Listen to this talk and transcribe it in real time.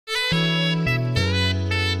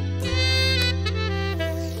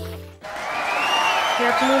Good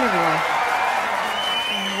afternoon, everyone.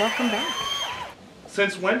 And welcome back.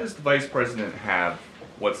 Since when does the Vice President have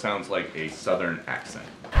what sounds like a Southern accent?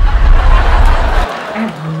 I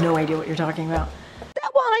have no idea what you're talking about.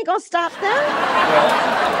 That wall ain't gonna stop that.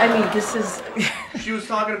 Well, I mean, this is... she was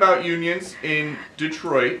talking about unions in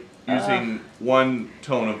Detroit using one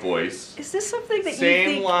tone of voice. Is this something that you Same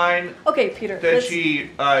think... line Okay, Peter, that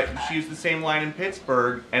she used the same line in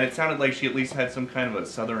Pittsburgh, and it sounded like she at least had some kind of a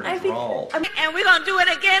Southern drawl. And we're gonna do it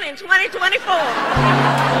again in 2024.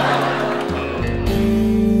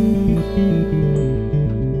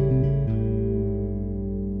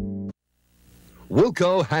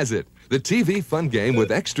 Wilco has it. The TV fun game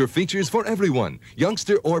with extra features for everyone,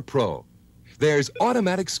 youngster or pro. There's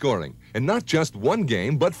automatic scoring, and not just one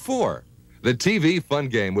game, but 4. The TV fun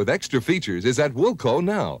game with extra features is at Wilco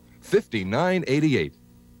now, $59.88.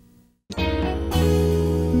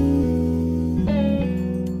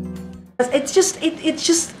 It's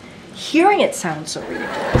just hearing it sounds so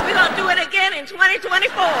ridiculous. We're gonna do it again in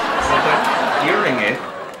 2024. But hearing it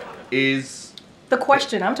is... The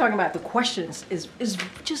question, I'm talking about the questions, is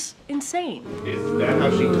just insane. Is that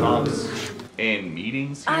how she talks in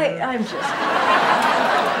meetings here? I'm just...